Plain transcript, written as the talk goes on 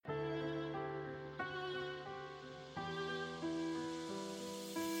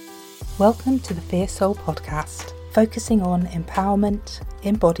Welcome to the Fierce Soul podcast, focusing on empowerment,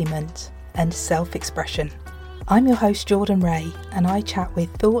 embodiment, and self-expression. I'm your host, Jordan Ray, and I chat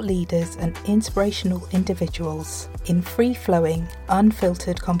with thought leaders and inspirational individuals in free-flowing,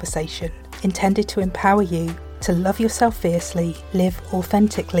 unfiltered conversation intended to empower you to love yourself fiercely, live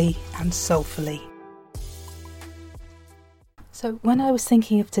authentically, and soulfully. So when I was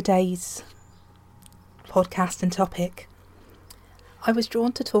thinking of today's podcast and topic, I was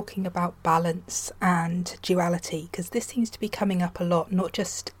drawn to talking about balance and duality because this seems to be coming up a lot, not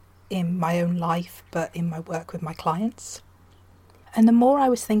just in my own life, but in my work with my clients. And the more I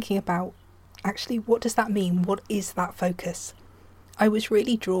was thinking about, actually, what does that mean? What is that focus? I was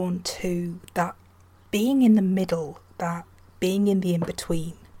really drawn to that being in the middle, that being in the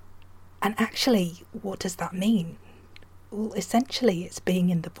in-between. And actually, what does that mean? Well, essentially, it's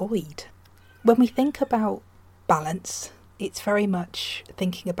being in the void. When we think about balance, it's very much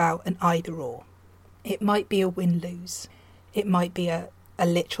thinking about an either-or. It might be a win-lose. It might be a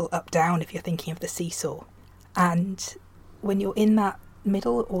literal up-down if you're thinking of the seesaw. And when you're in that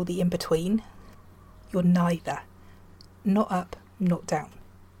middle or the in-between, you're neither. Not up, not down.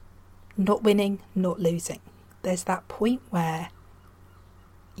 Not winning, not losing. There's that point where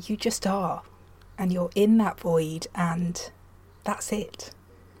you just are. And you're in that void and that's it.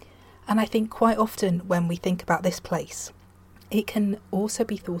 And I think quite often when we think about this place, it can also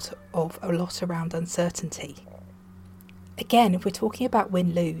be thought of a lot around uncertainty. Again, if we're talking about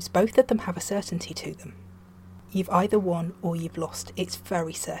win-lose, both of them have a certainty to them. You've either won or you've lost. It's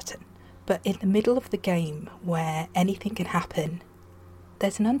very certain. But in the middle of the game where anything can happen,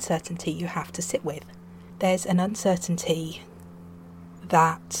 there's an uncertainty you have to sit with. There's an uncertainty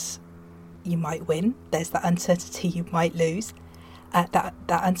that you might win. There's that uncertainty you might lose. That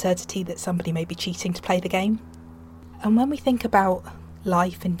uncertainty that somebody may be cheating to play the game. And when we think about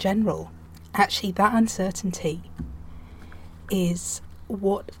life in general, actually that uncertainty is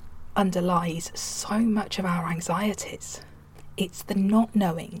what underlies so much of our anxieties. It's the not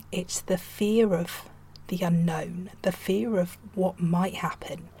knowing, it's the fear of the unknown, the fear of what might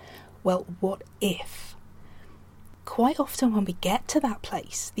happen. Well, what if? Quite often when we get to that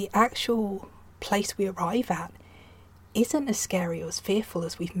place, the actual place we arrive at isn't as scary or as fearful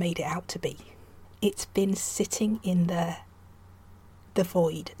as we've made it out to be. It's been sitting in the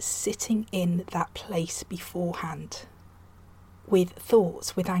void, sitting in that place beforehand, with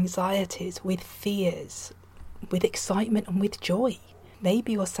thoughts, with anxieties, with fears, with excitement and with joy.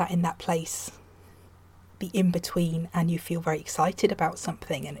 Maybe you're sat in that place, the in-between, and you feel very excited about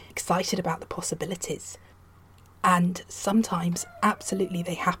something and excited about the possibilities. And sometimes, absolutely,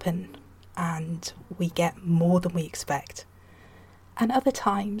 they happen and we get more than we expect. And other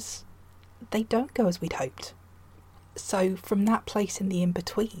times, they don't go as we'd hoped. So from that place in the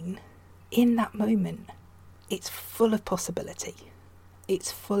in-between, in that moment, it's full of possibility.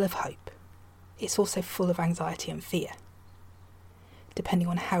 It's full of hope. It's also full of anxiety and fear, depending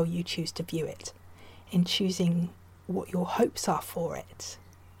on how you choose to view it, in choosing what your hopes are for it.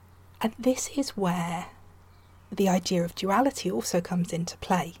 And this is where the idea of duality also comes into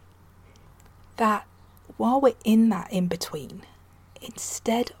play. That while we're in that in-between,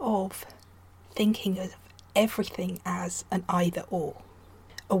 instead of thinking of everything as an either or,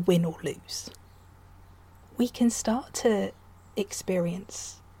 a win or lose, we can start to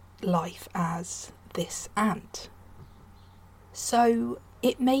experience life as this and. So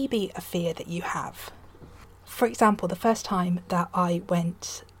it may be a fear that you have. For example, the first time that I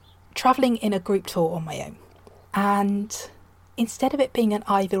went travelling in a group tour on my own, and instead of it being an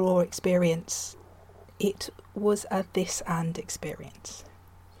either or experience, it was a this and experience.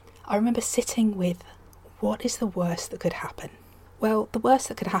 I remember sitting with, what is the worst that could happen? Well, the worst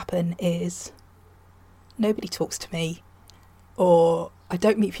that could happen is nobody talks to me, or I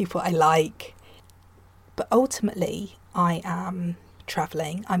don't meet people I like. But ultimately, I am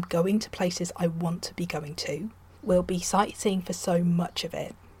travelling. I'm going to places I want to be going to. We'll be sightseeing for so much of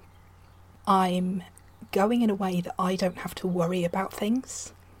it. I'm going in a way that I don't have to worry about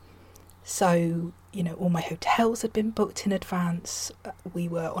things. So, all my hotels had been booked in advance. We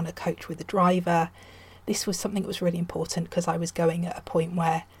were on a coach with a driver. This was something that was really important because I was going at a point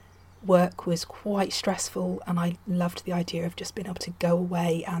where work was quite stressful and I loved the idea of just being able to go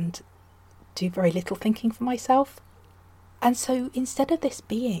away and do very little thinking for myself. And so instead of this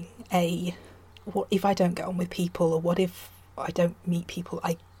being what if I don't get on with people, or what if I don't meet people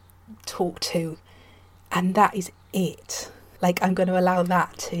I talk to, and that is it. I'm going to allow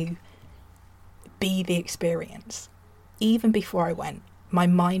that to be the experience. Even before I went, my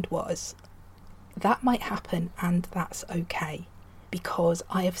mind was, that might happen and that's okay. because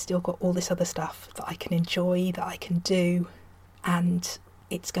I have still got all this other stuff that I can enjoy, that I can do, and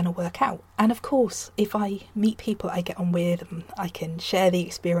it's going to work out. And of course, if I meet people I get on with and I can share the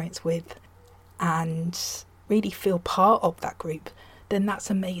experience with and really feel part of that group, then that's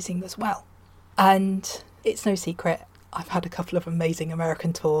amazing as well. And it's no secret, I've had a couple of amazing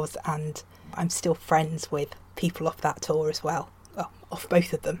American tours and I'm still friends with people off that tour as well. Well, off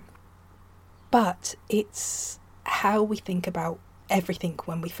both of them. But it's how we think about everything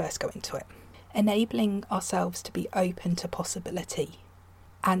when we first go into it. Enabling ourselves to be open to possibility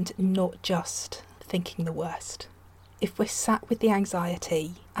and not just thinking the worst. If we're sat with the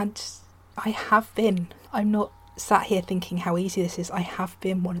anxiety, and I have been, I'm not sat here thinking how easy this is, I have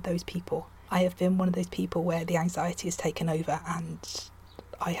been one of those people. I have been one of those people where the anxiety has taken over and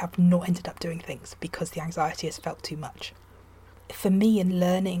I have not ended up doing things because the anxiety has felt too much. For me, in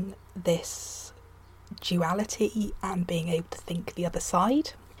learning this duality and being able to think the other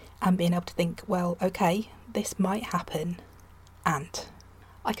side and being able to think, well, okay, this might happen and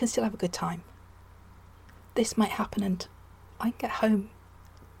I can still have a good time. This might happen and I can get home,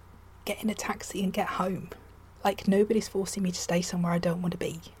 get in a taxi and get home. Like, nobody's forcing me to stay somewhere I don't want to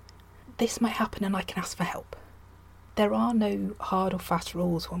be. This might happen and I can ask for help. There are no hard or fast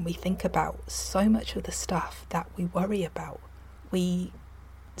rules when we think about so much of the stuff that we worry about. We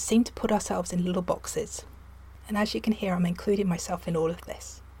seem to put ourselves in little boxes. And as you can hear, I'm including myself in all of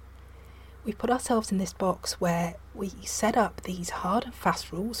this. We put ourselves in this box where we set up these hard and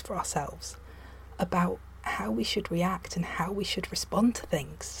fast rules for ourselves about how we should react and how we should respond to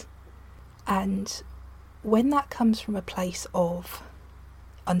things. And when that comes from a place of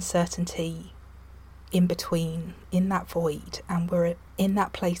uncertainty, in between, in that void, and we're in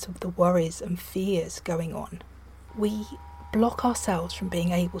that place of the worries and fears going on, we block ourselves from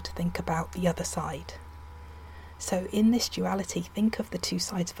being able to think about the other side. So in this duality, think of the two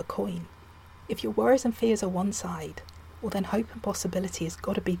sides of a coin. If your worries and fears are one side, well then hope and possibility has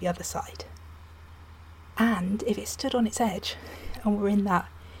got to be the other side. And if it stood on its edge and we're in that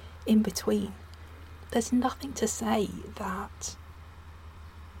in between, there's nothing to say that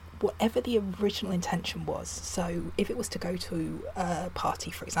whatever the original intention was, so if it was to go to a party,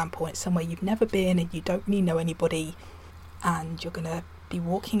 for example, and it's somewhere you've never been and you don't really know anybody and you're going to be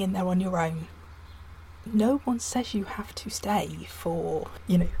walking in there on your own, no one says you have to stay for,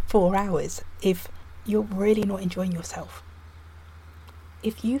 4 hours if you're really not enjoying yourself.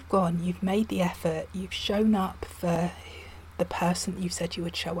 If you've gone, you've made the effort, you've shown up for the person that you said you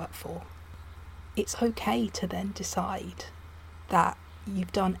would show up for, it's okay to then decide that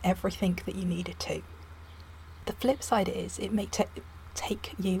you've done everything that you needed to. The flip side is it may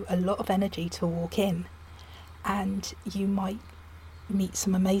take you a lot of energy to walk in, and you might meet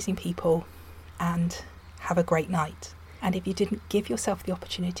some amazing people and have a great night. And if you didn't give yourself the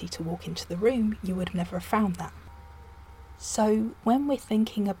opportunity to walk into the room, you would have never have found that. So when we're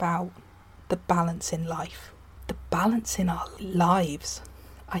thinking about the balance in life, the balance in our lives,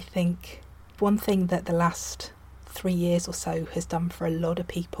 I think one thing that the last 3 years or so has done for a lot of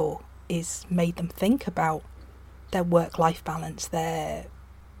people is made them think about their work-life balance, their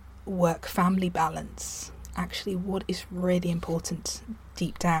work-family balance, actually what is really important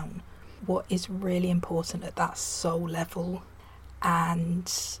deep down, what is really important at that soul level. And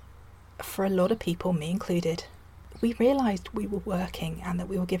for a lot of people, me included, we realised we were working and that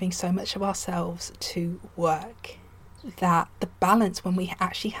we were giving so much of ourselves to work that the balance, when we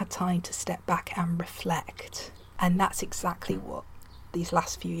actually had time to step back and reflect, and that's exactly what these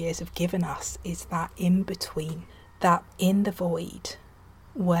last few years have given us, is that in between, that in the void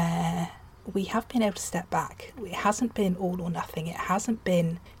where we have been able to step back. It hasn't been all or nothing. It hasn't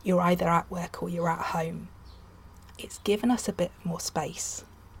been you're either at work or you're at home. It's given us a bit more space.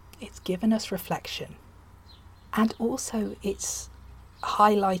 It's given us reflection. And also it's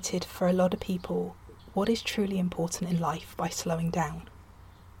highlighted for a lot of people what is truly important in life by slowing down.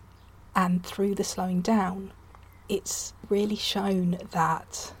 And through the slowing down, it's really shown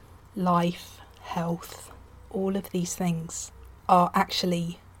that life, health, all of these things are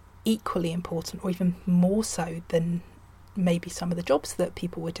actually equally important, or even more so than maybe some of the jobs that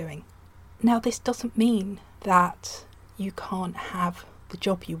people were doing. Now, this doesn't mean that you can't have the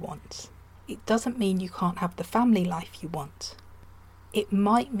job you want. It doesn't mean you can't have the family life you want. It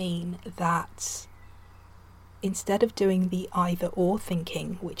might mean that instead of doing the either or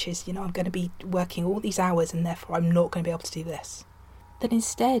thinking, which is, I'm going to be working all these hours and therefore I'm not going to be able to do this, then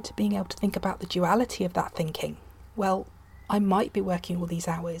instead being able to think about the duality of that thinking. Well, I might be working all these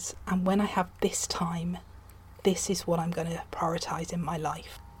hours, and when I have this time, this is what I'm going to prioritise in my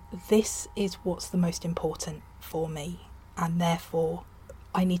life. This is what's the most important for me, and therefore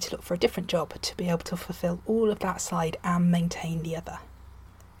I need to look for a different job to be able to fulfill all of that side and maintain the other.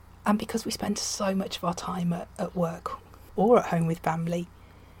 And because we spend so much of our time at work or at home with family,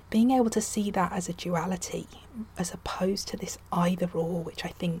 being able to see that as a duality as opposed to this either or, which I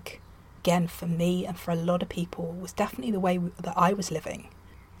think, again, for me and for a lot of people, was definitely the way that I was living.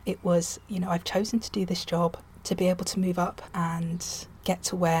 It was, I've chosen to do this job to be able to move up and get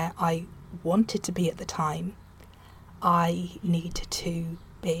to where I wanted to be at the time. I needed to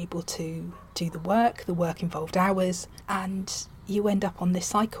be able to do the work involved hours, and you end up on this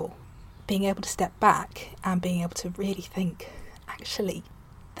cycle. Being able to step back and being able to really think, actually,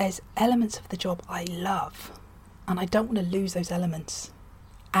 there's elements of the job I love, and I don't want to lose those elements.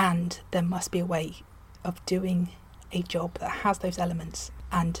 And there must be a way of doing a job that has those elements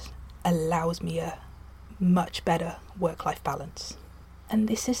and allows me a much better work-life balance. And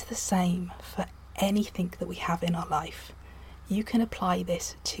this is the same for anything that we have in our life. You can apply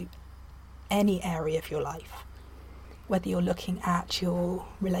this to any area of your life, whether you're looking at your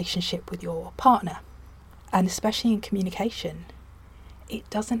relationship with your partner, and especially in communication. It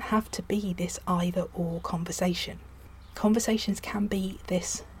doesn't have to be this either or conversation. Conversations can be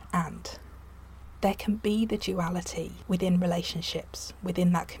this and. There can be the duality within relationships,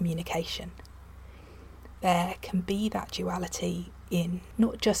 within that communication. There can be that duality in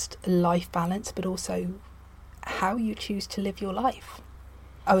not just life balance, but also how you choose to live your life.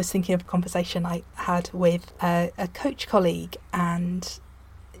 I was thinking of a conversation I had with a coach colleague, and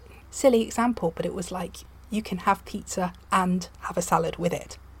silly example, but it was like, you can have pizza and have a salad with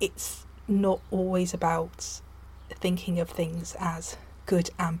it. It's not always about thinking of things as good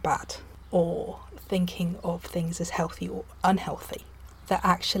and bad, or thinking of things as healthy or unhealthy. That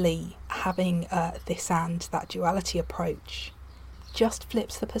actually having this and that duality approach just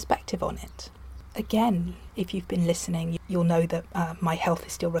flips the perspective on it. Again, if you've been listening, you'll know that my health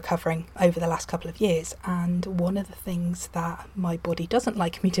is still recovering over the last couple of years, and one of the things that my body doesn't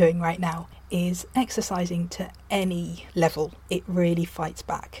like me doing right now is exercising to any level. It really fights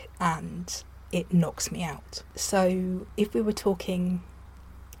back and it knocks me out. So if we were talking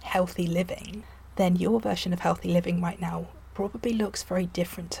healthy living, then your version of healthy living right now probably looks very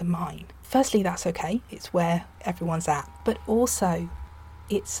different to mine. Firstly, that's okay, it's where everyone's at, but also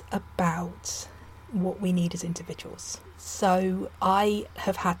it's about what we need as individuals. So I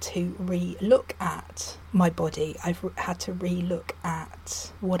have had to re-look at my body. I've had to re-look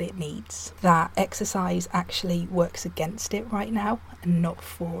at what it needs. That exercise actually works against it right now and not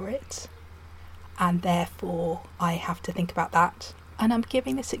for it. And therefore I have to think about that. And I'm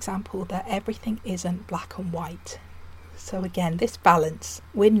giving this example that everything isn't black and white. So again, this balance,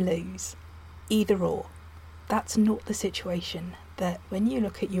 win-lose, either or, that's not the situation. That when you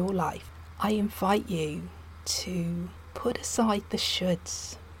look at your life, I invite you to put aside the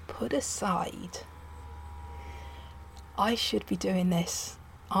shoulds. Put aside, I should be doing this,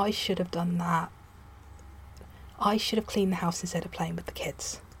 I should have done that, I should have cleaned the house instead of playing with the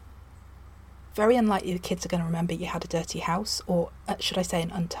kids. Very unlikely the kids are going to remember you had a dirty house, or should I say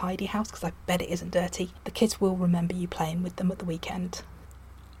an untidy house, because I bet it isn't dirty. The kids will remember you playing with them at the weekend.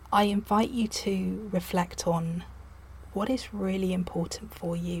 I invite you to reflect on what is really important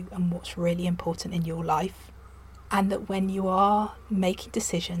for you and what's really important in your life. And that when you are making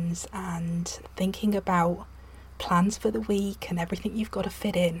decisions and thinking about plans for the week and everything you've got to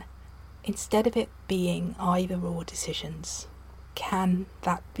fit in, instead of it being either or decisions, can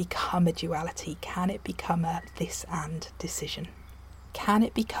that become a duality? Can it become a this and decision? Can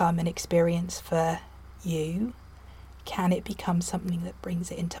it become an experience for you? Can it become something that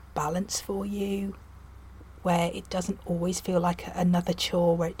brings it into balance for you, where it doesn't always feel like another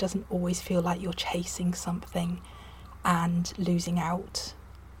chore, where it doesn't always feel like you're chasing something and losing out,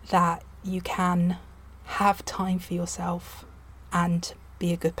 that you can have time for yourself and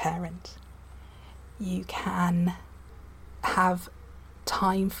be a good parent. You can have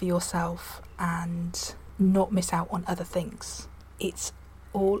time for yourself and not miss out on other things. It's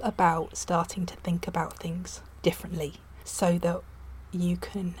all about starting to think about things differently so that you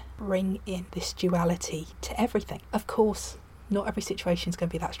can bring in this duality to everything. Of course, not every situation is going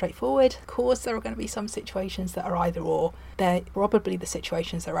to be that straightforward. Of course, there are going to be some situations that are either or. They're probably the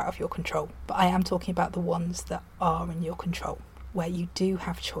situations that are out of your control. But I am talking about the ones that are in your control, where you do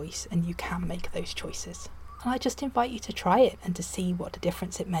have choice and you can make those choices. And I just invite you to try it and to see what a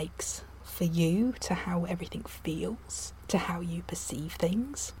difference it makes for you, to how everything feels, to how you perceive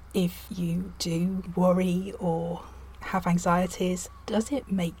things. If you do worry or have anxieties, does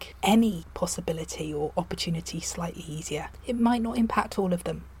it make any possibility or opportunity slightly easier? It might not impact all of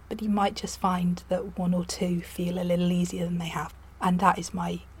them, but you might just find that one or two feel a little easier than they have. And that is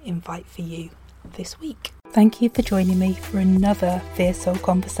my invite for you this week. Thank you for joining me for another Fierce Soul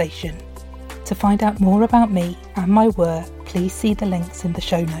conversation. To find out more about me and my work, please see the links in the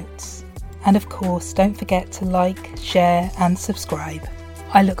show notes. And of course, don't forget to like, share and subscribe.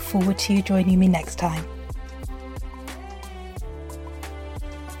 I look forward to you joining me next time.